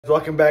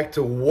welcome back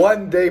to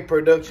One Day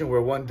Production, where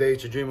one day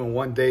to dream and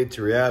one day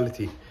to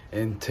reality.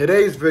 In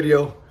today's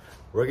video,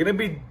 we're gonna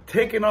be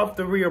taking off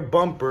the rear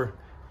bumper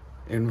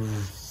and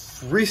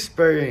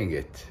respraying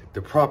it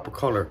the proper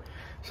color.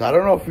 So I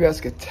don't know if you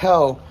guys could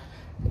tell,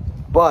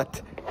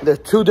 but there's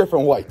two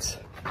different whites.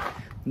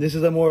 This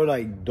is a more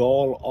like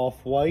dull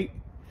off-white,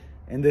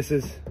 and this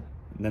is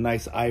the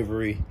nice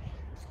ivory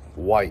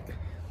white,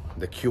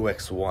 the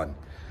QX1.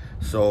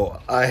 So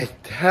I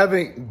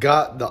haven't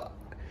got the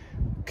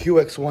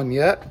QX1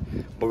 yet,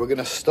 but we're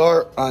gonna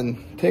start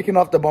on taking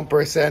off the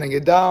bumper, sanding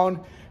it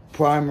down,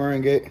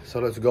 primering it. So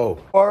let's go.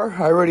 Or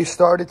I already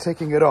started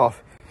taking it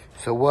off.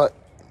 So what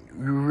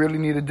you really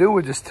need to do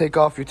is just take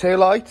off your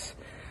taillights.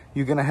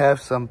 You're gonna have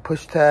some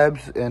push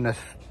tabs and a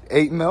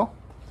 8mm,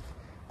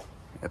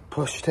 a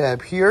push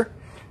tab here.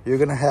 You're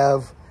gonna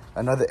have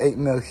another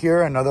 8mm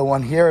here, another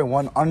one here, and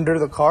one under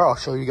the car. I'll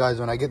show you guys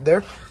when I get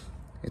there.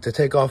 To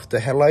take off the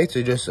headlights,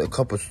 it's just a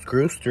couple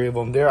screws, 3 of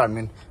them there, I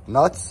mean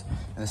nuts,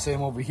 and the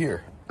same over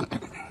here.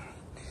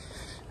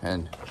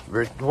 And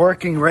we're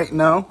working right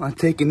now on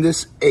taking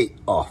this 8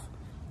 off.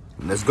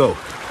 Let's go.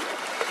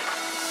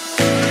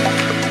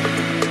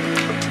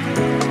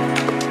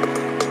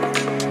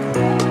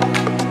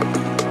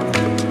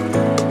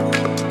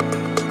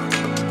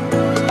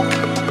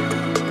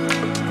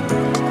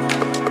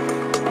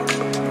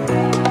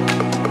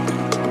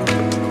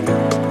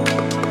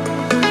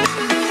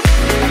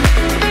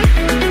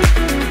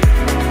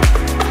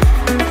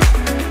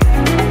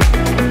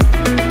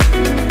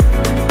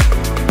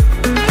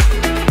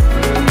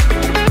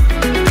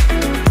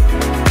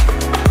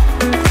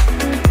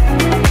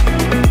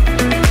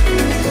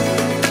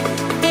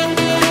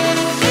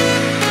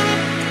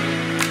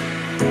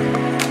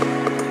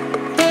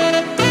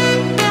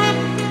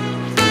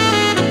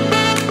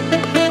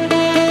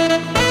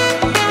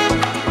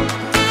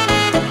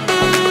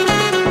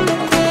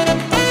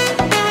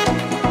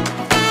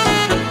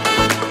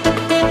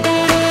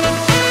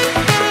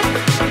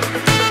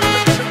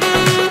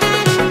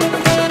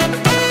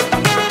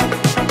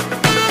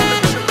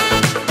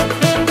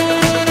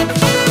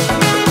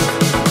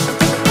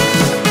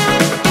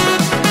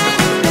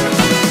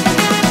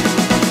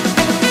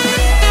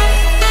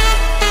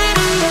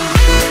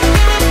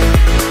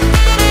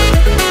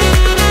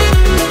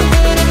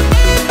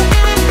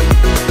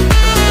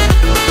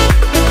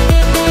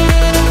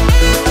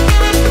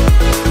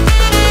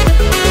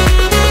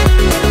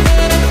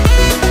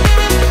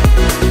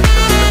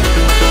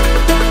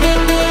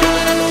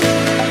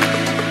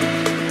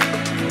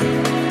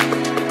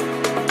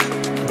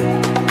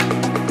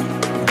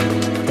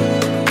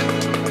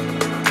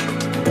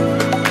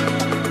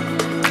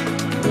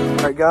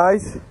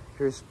 Guys,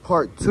 here's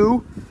part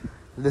 2.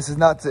 This is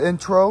not the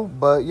intro,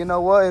 but you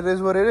know what, it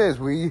is what it is.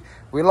 We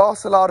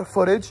lost a lot of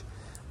footage.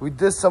 We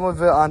did some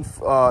of it on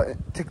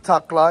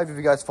TikTok live. If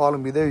you guys follow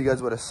me there, you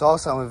guys would have saw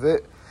some of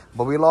it,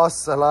 but we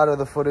lost a lot of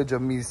the footage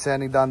of me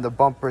sanding down the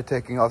bumper,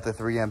 taking off the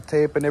 3M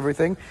tape and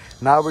everything.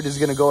 Now we're just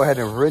gonna go ahead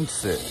and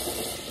rinse it,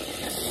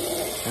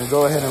 and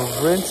go ahead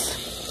and rinse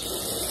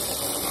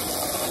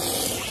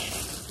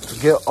to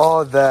get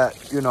all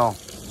that, you know,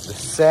 the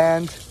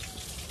sand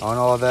on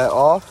all that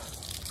off.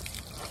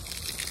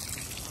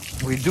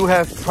 We do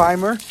have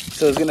primer,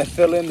 so it's gonna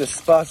fill in the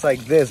spots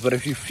like this, but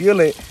if you feel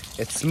it,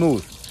 it's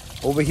smooth.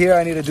 Over here,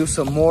 I need to do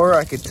some more,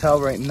 I can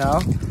tell right now.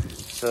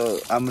 So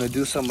I'm gonna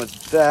do some of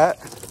that.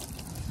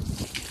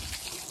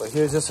 But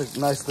here's just a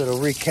nice little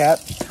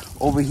recap.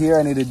 Over here,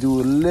 I need to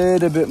do a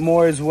little bit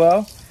more as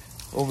well.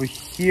 Over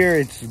here,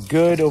 it's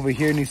good. Over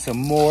here, needs some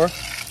more.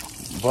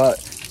 But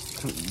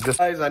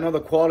guys, I know the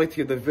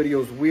quality of the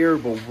video is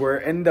weird, but we're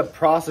in the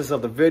process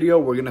of the video.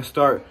 We're gonna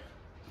start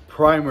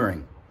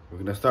primering. We're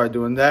gonna start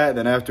doing that.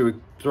 Then after we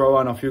throw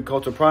on a few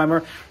coats of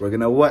primer, we're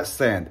gonna wet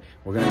sand.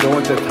 We're gonna go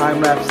into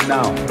time lapse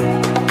now.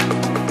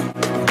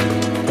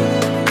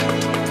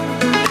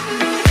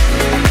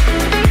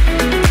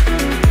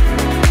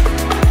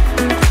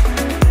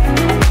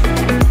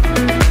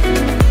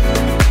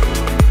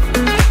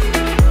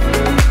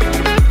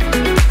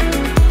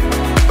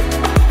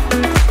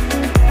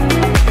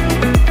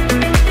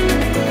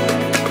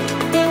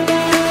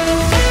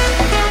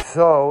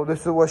 So this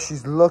is what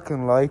she's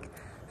looking like.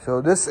 So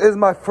this is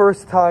my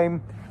first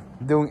time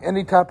doing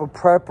any type of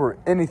prep or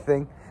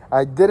anything.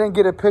 I didn't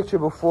get a picture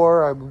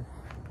before.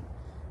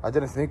 I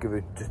didn't think of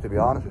it, just to be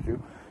honest with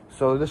you.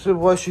 So this is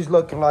what she's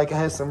looking like. I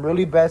had some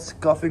really bad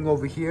scuffing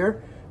over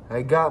here.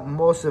 I got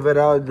most of it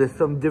out. There's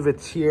some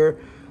divots here.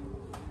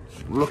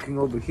 Looking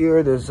over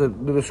here, there's a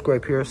little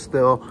scrape here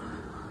still.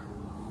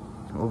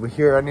 Over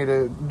here, I need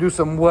to do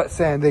some wet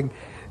sanding.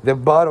 The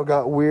bottle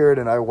got weird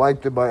and I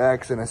wiped it by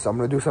accident. So I'm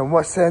gonna do some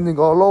wet sanding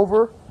all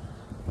over.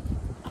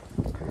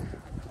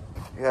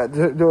 Yeah,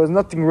 there was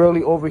nothing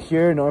really over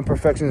here, no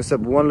imperfections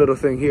except one little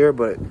thing here,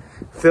 but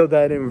filled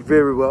that in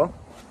very well.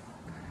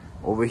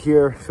 Over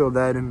here, filled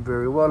that in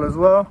very well as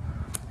well.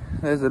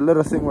 There's a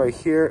little thing right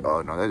here.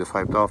 Oh no, that just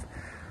wiped off.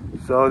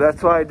 So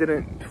that's why I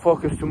didn't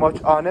focus too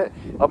much on it.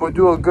 I'm gonna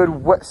do a good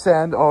wet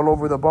sand all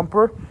over the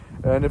bumper,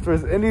 And if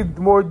there's any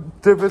more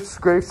divots,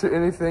 scrapes, or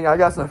anything, I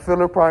got some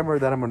filler primer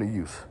that I'm gonna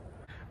use.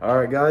 All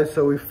right, guys,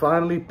 so we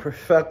finally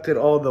perfected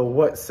all the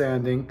wet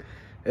sanding.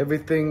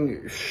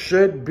 Everything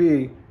should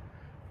be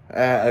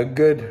at a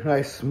good,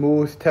 nice,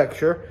 smooth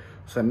texture.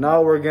 So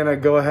now we're gonna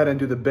go ahead and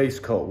do the base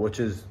coat, which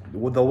is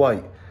with the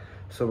white.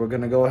 So we're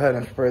gonna go ahead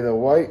and spray the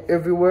white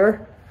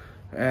everywhere.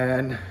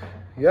 And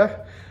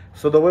yeah,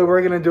 so the way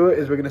we're gonna do it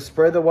is we're gonna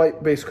spray the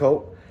white base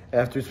coat.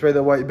 After we spray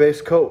the white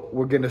base coat,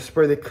 we're gonna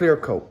spray the clear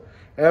coat.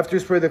 After you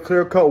spray the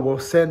clear coat, we'll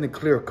sand the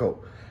clear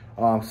coat.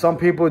 Some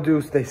people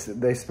do, they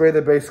spray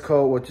the base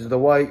coat, which is the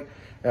white.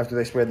 After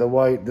they spray the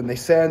white, then they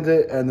sand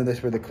it, and then they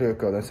spray the clear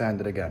coat and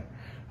sand it again.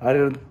 I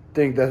don't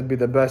think that'd be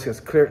the best,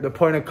 because the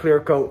point of clear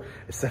coat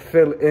is to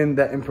fill in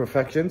the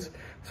imperfections.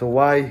 So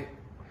why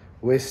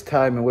waste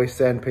time and waste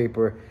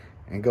sandpaper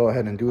and go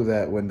ahead and do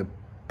that when the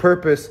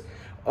purpose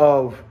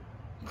of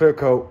clear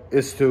coat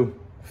is to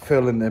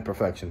fill in the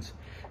imperfections.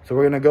 So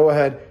we're gonna go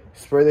ahead,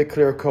 spray the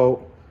clear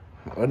coat,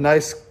 a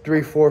nice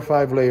 3, 4,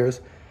 5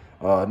 layers,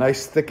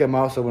 nice thick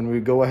amount. So when we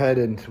go ahead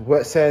and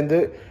wet sand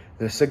it,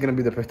 there's still gonna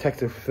be the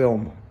protective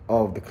film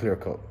of the clear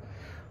coat.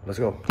 Let's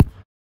go.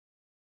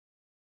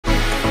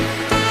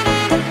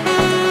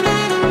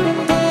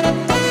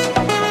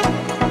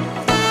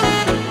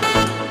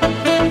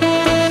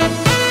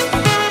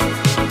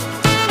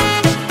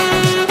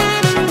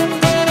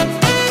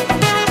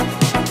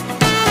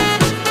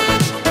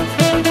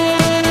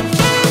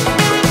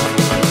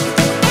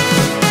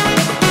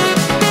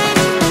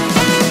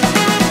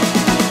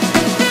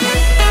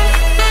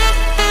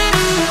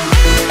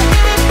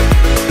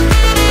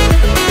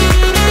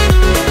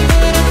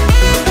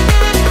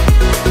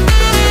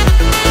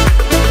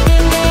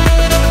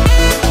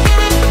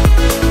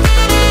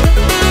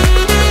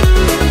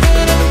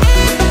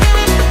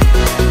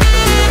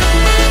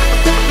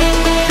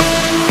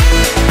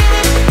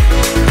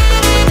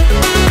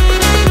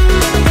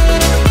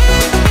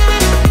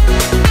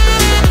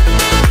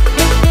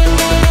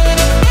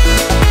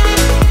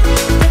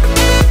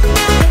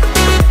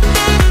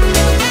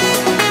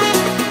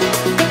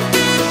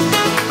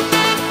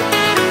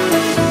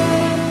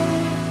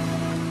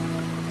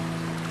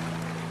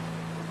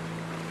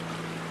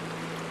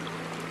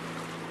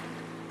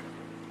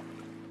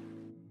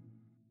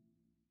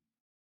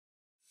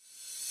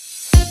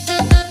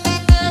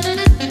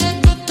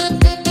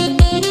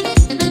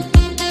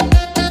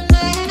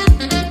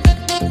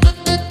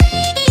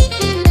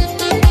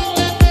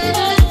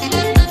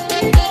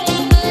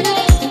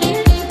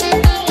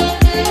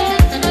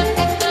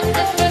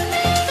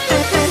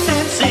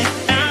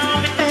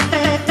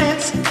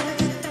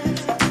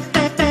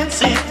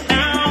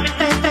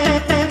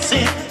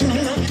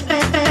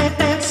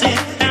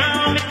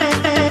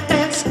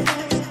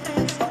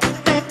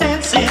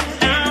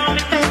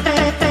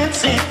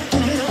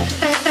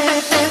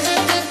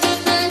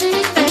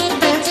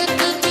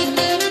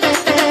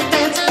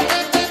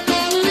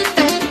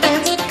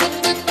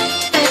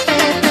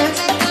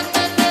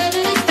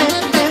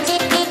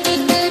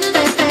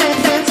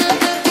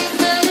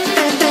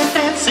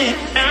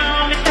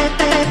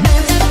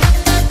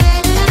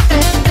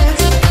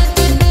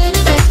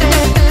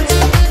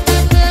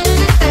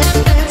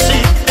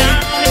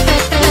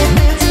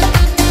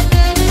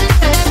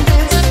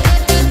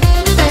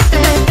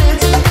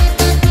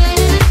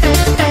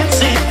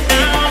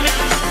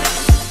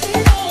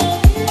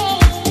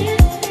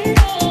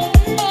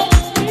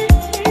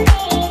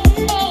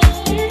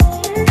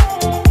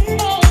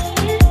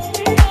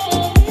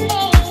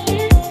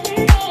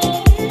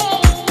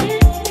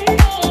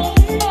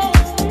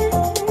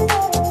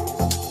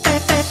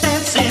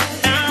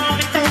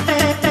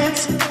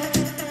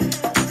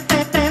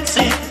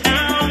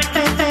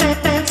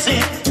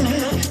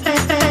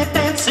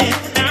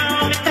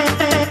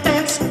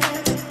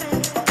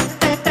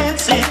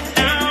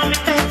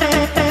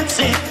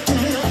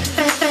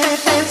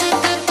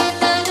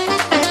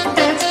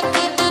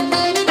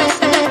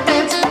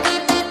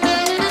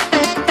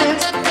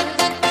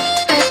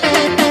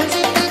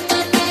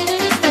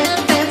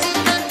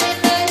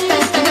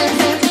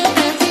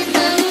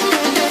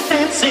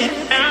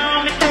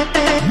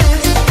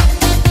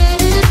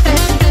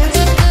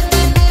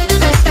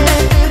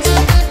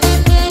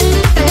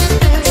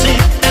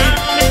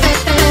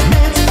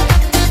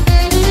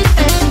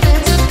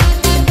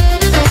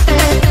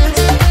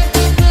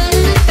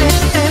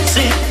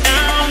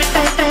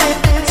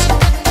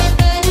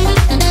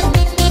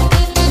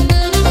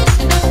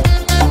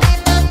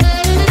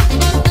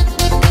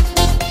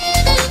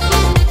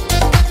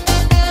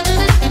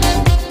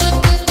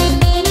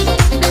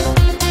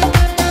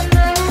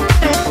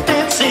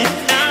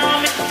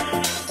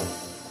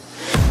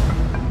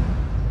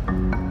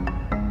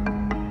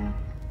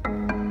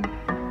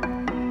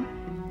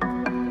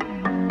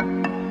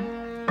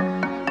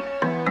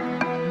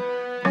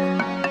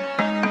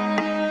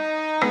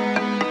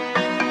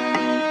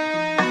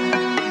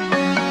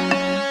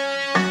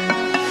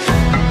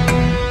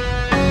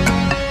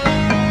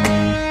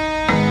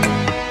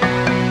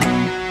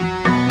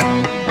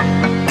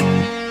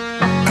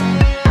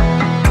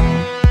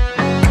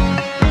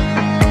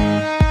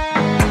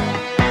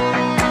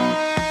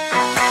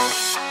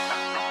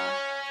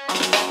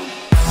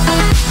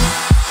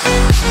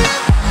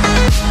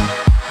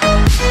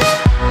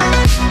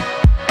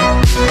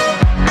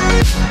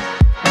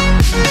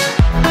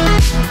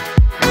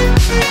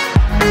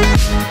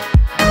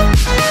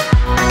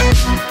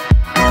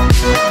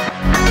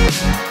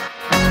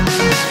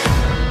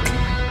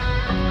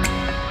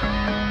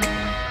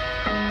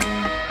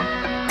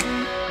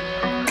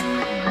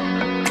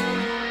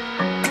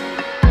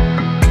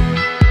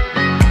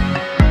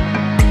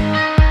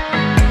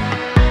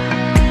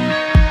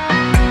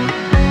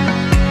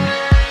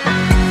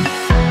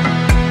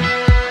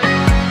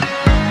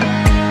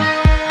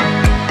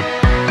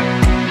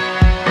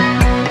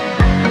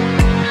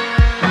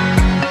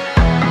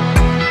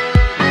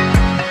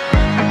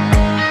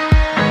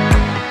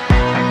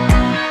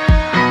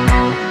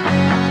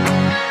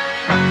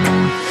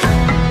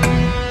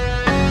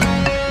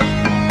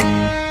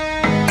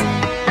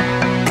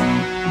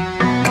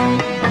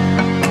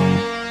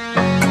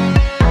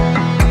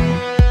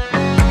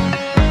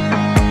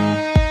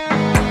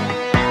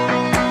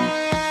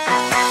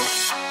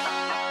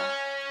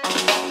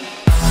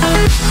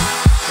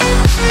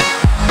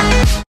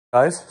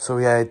 Guys, so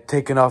we had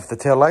taken off the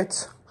tail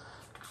lights,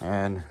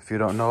 and if you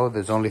don't know,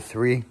 there's only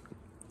 3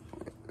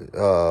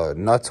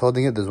 nuts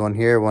holding it. There's one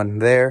here, one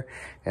there,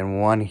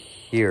 and one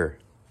here.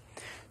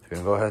 So we're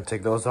gonna go ahead and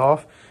take those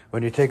off.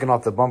 When you're taking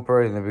off the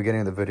bumper in the beginning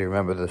of the video,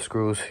 remember the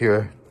screws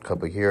here, a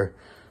couple here,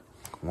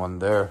 one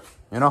there,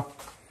 you know.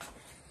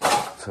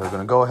 So we're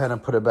gonna go ahead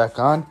and put it back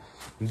on.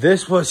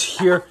 This was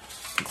here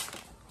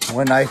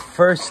when I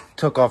first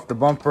took off the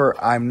bumper.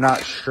 I'm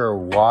not sure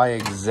why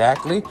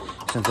exactly,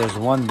 since there's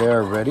one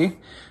there already.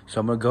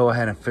 So I'm gonna go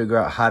ahead and figure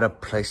out how to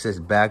place this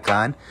back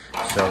on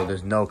so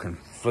there's no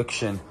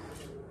confliction,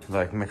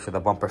 like make sure the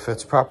bumper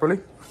fits properly.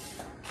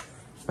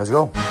 Let's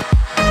go.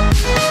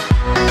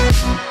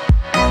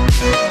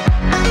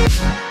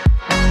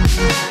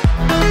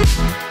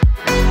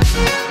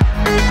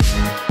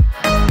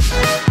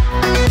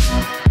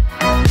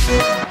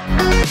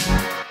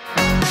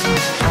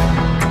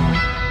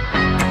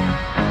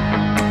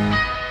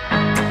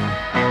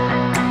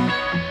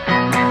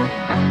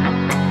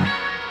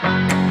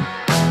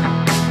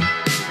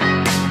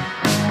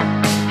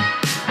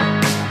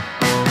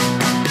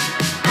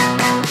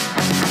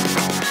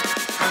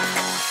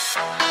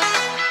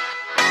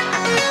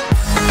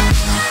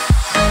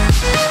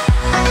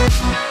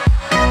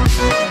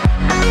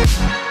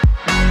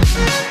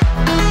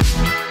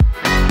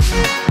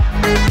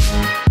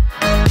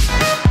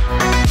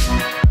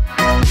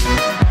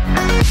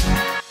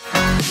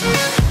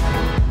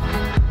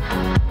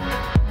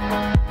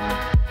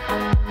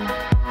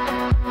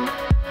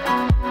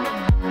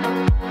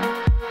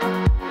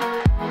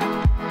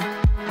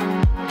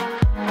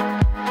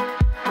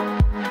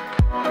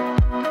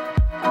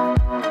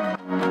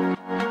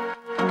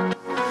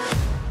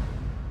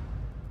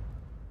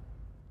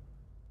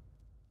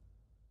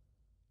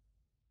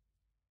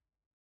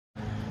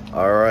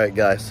 All right,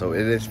 guys, so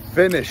it is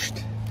finished.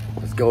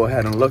 Let's go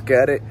ahead and look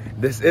at it.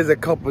 This is a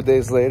couple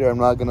days later, I'm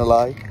not gonna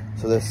lie.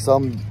 So there's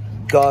some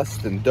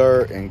dust and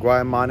dirt and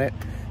grime on it,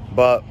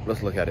 but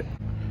let's look at it.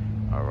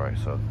 All right,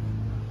 so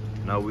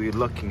now we're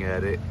looking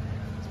at it.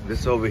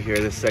 This over here,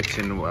 this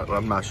section,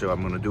 I'm not sure what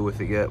I'm gonna do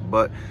with it yet,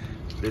 but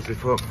this is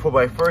for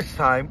my first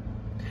time.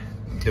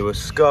 There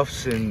was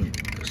scuffs and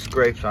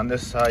scrapes on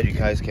this side. You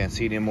guys can't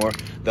see it anymore.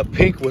 The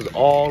pink was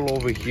all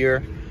over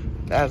here.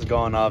 That's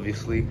gone,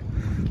 obviously.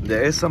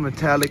 There is some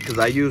metallic because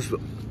I used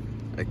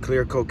a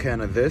clear coat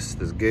can of this.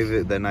 This gave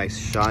it the nice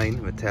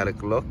shine,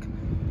 metallic look.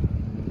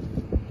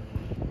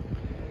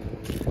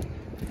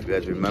 If you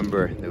guys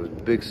remember, there was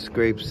big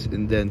scrapes,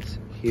 indents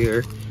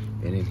here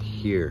and in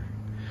here.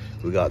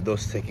 We got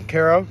those taken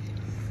care of.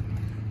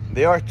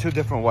 They are 2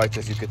 different whites,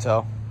 as you could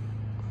tell,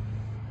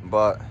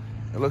 but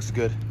it looks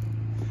good,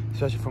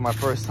 especially for my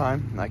first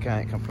time. I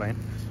can't complain.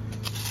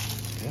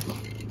 Yeah.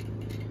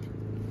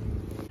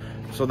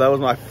 So that was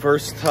my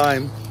first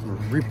time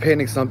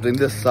repainting something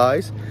this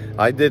size.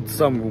 I did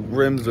some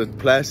rims with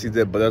plastic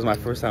dip, but that was my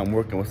first time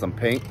working with some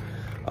paint.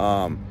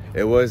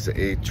 It was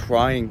a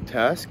trying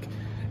task.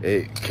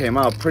 It came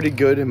out pretty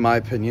good in my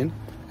opinion,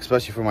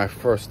 especially for my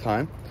first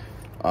time.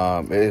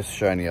 It is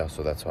shiny out,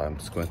 so that's why I'm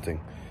squinting.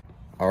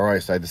 All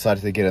right, so I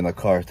decided to get in the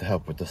car to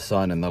help with the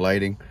sun and the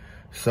lighting.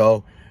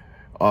 So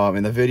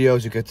in the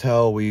videos, you could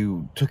tell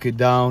we took it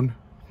down,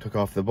 took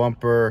off the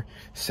bumper,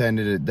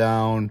 sanded it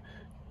down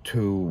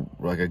to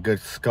like a good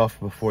scuff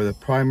before the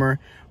primer.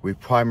 We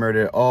primered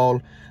it all.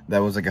 That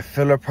was like a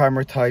filler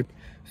primer type,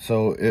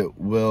 so it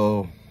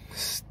will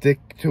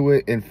stick to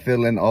it and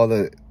fill in all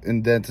the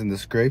indents and the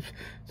scrapes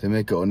to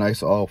make it a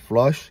nice all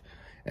flush.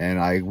 And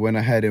I went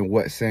ahead and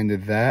wet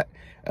sanded that,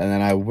 and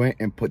then I went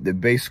and put the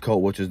base coat,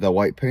 which is the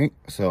white paint.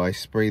 So I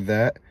sprayed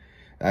that.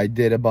 I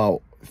did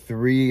about 4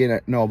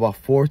 to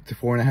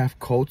 4.5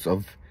 coats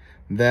of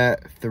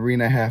that,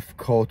 3.5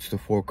 coats to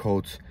 4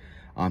 coats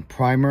on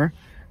primer.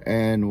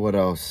 And what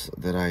else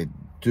did I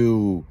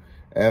do?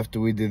 After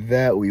we did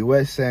that, we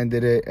wet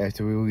sanded it.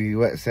 After we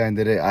wet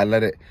sanded it,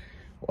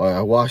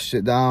 I washed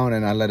it down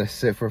and I let it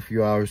sit for a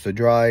few hours to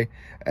dry.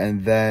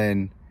 And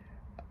then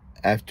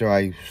after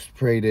I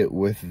sprayed it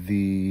with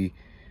the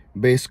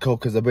base coat,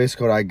 because the base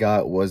coat I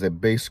got was a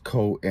base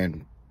coat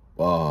and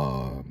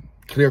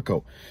clear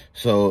coat.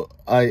 So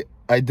I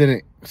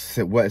didn't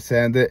wet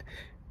sand it.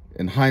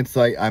 In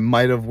hindsight, I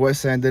might have wet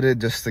sanded it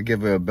just to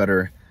give it a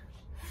better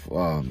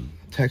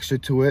texture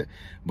to it,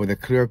 but the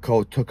clear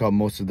coat took out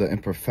most of the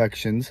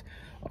imperfections.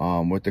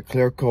 With the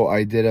clear coat,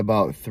 I did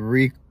about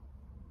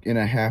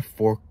 3.5,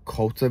 4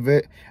 coats of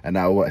it, and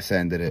I wet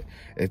sanded it.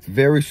 It's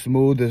very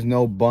smooth. There's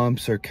no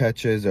bumps or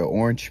catches or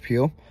orange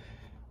peel.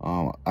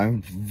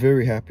 I'm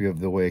very happy of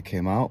the way it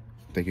came out.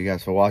 Thank you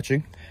guys for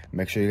watching.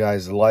 Make sure you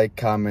guys like,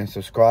 comment,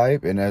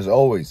 subscribe, and as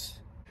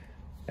always,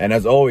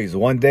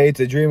 one day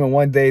it's a dream and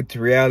one day it's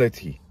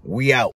reality. We out.